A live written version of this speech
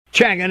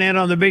Checking in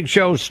on the Big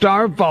Show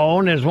star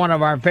phone is one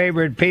of our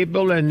favorite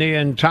people in the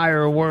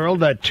entire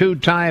world, a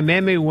two-time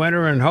Emmy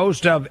winner and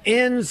host of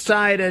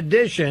Inside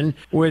Edition,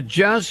 which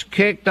just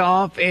kicked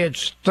off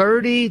its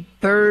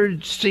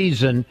 33rd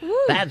season. Woo.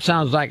 That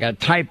sounds like a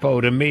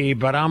typo to me,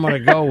 but I'm going to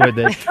go with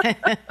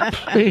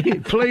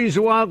it. Please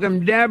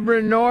welcome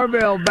Deborah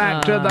Norville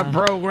back to the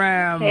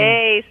program.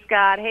 Hey,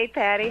 Scott. Hey,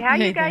 Patty. How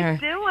you guys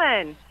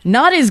doing?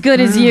 Not as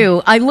good as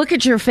you. I look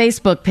at your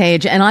Facebook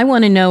page, and I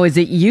want to know, is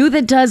it you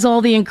that does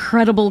all the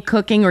incredible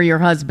cooking or your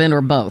husband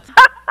or both?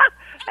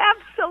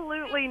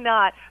 Absolutely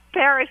not.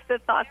 Perish the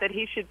thought that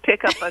he should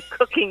pick up a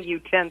cooking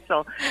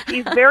utensil.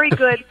 He's very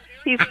good.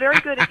 He's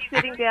very good at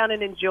sitting down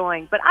and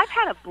enjoying. But I've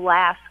had a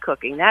blast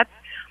cooking.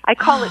 I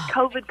call it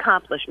COVID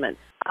accomplishments.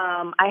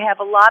 I have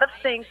a lot of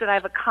things that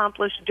I've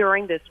accomplished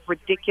during this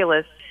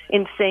ridiculous,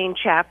 insane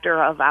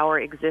chapter of our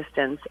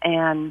existence.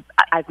 And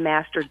I've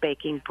mastered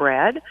baking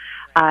bread.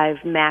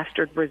 I've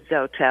mastered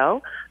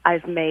risotto.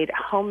 I've made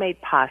homemade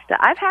pasta.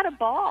 I've had a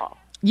ball.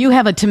 You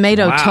have a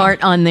tomato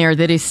tart on there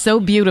that is so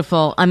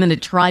beautiful. I'm going to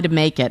try to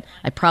make it.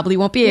 I probably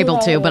won't be able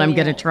to, but I'm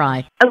going to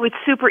try. Oh, it's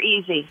super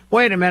easy.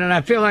 Wait a minute.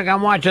 I feel like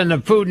I'm watching the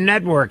Food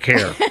Network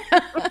here.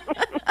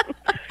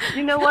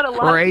 You know what? A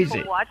lot of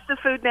people watch the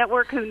Food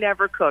Network who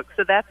never cook,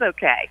 so that's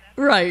okay.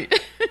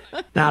 Right.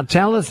 Now,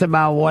 tell us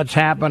about what's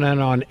happening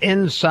on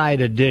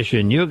Inside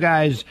Edition. You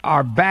guys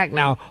are back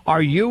now.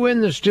 Are you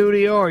in the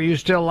studio, or are you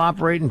still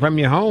operating from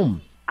your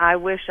home? I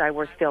wish I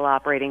were still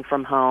operating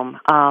from home.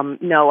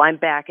 No, I'm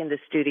back in the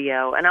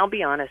studio, and I'll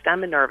be honest,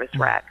 I'm a nervous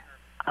wreck.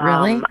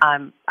 Really?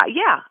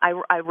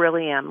 I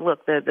really am.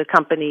 Look, the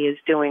company is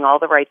doing all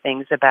the right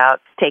things about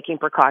taking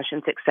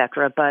precautions,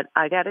 etc. But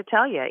I got to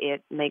tell you,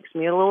 it makes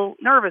me a little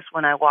nervous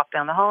when I walk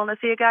down the hall and I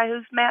see a guy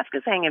whose mask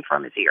is hanging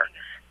from his ear.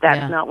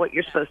 That's not what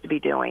you're supposed to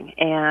be doing.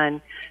 And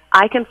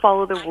I can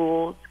follow the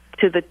rules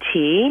to the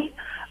T,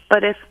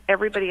 but if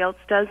everybody else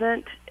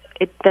doesn't,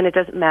 then it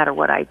doesn't matter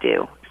what I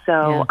do.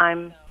 So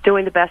I'm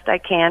doing the best I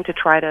can to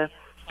try to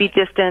be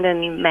distant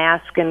and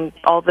mask and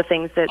all the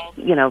things that,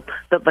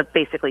 but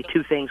basically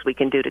two things we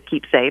can do to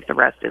keep safe. The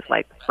rest is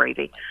like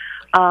crazy.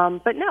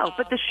 But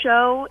the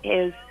show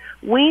is,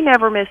 we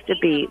never missed a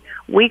beat.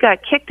 We got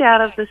kicked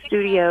out of the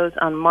studios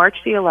on March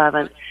the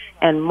 11th,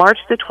 and March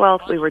the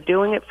 12th we were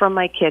doing it from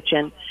my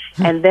kitchen,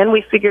 and then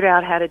we figured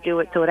out how to do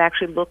it so it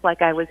actually looked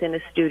like I was in a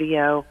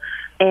studio.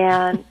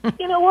 And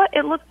you know what?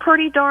 It looked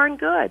pretty darn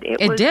good.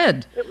 It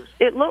did.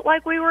 It looked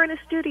like we were in a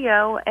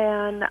studio,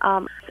 and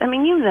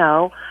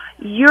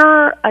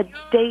you're a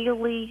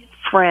daily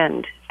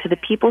friend to the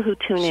people who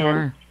tune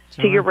in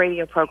to your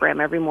radio program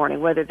every morning,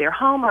 whether they're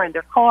home or in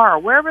their car or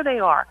wherever they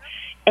are.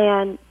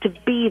 And to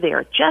be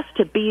there, just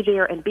to be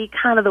there and be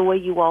kind of the way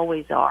you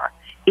always are,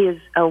 is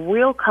a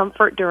real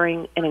comfort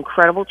during an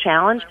incredible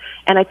challenge.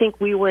 And I think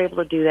we were able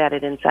to do that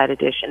at Inside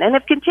Edition and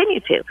have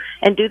continued to,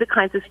 and do the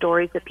kinds of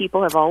stories that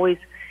people have always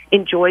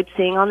enjoyed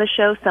seeing on the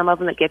show, some of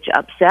them that get you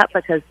upset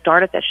because,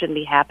 darn it, that shouldn't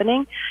be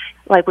happening.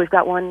 Like we've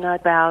got one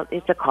about,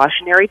 it's a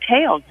cautionary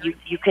tale.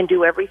 You can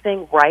do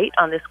everything right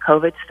on this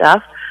COVID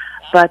stuff,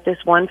 but this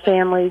one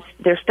family,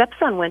 their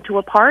stepson went to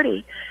a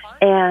party,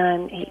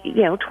 and,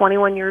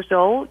 21 years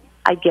old,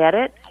 I get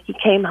it. He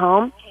came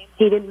home.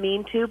 He didn't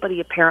mean to, but he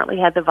apparently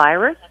had the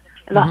virus,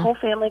 and the whole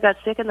family got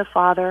sick, and the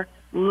father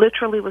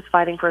literally was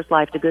fighting for his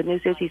life. The good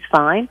news is he's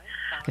fine.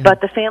 Good.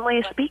 But the family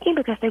is speaking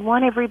because they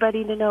want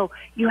everybody to know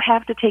you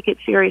have to take it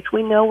serious.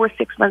 We know we're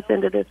 6 months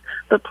into this,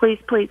 but please,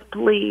 please,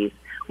 please,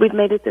 we've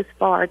made it this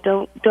far.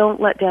 Don't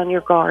let down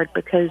your guard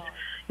because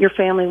your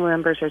family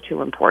members are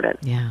too important.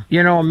 Yeah.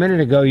 A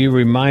minute ago you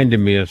reminded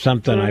me of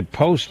something I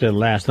posted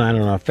last night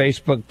on our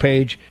Facebook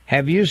page.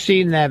 Have you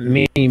seen that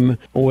meme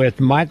with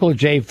Michael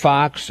J.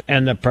 Fox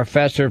and the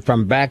professor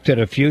from Back to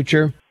the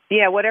Future?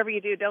 Yeah, whatever you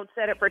do, don't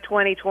set it for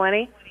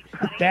 2020.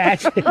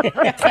 That's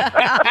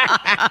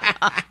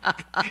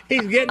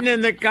He's getting in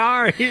the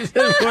car. He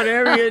says,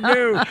 whatever you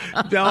do,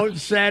 don't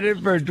set it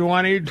for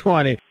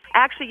 2020.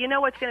 Actually, you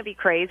know what's going to be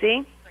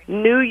crazy?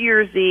 New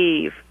Year's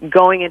Eve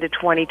going into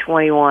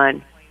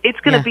 2021. It's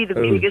going to be the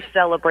biggest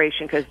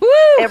celebration because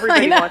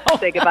everybody wants to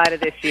say goodbye to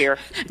this year.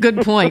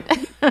 Good point.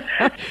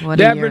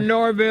 Deborah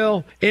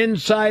Norville,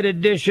 Inside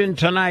Edition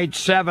tonight,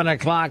 7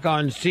 o'clock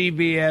on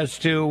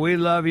CBS 2. We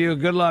love you.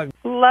 Good luck.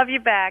 Love you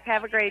back.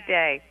 Have a great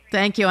day.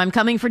 Thank you. I'm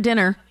coming for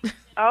dinner.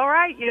 All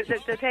right.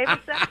 The table's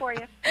set for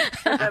you.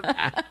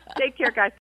 Take care, guys.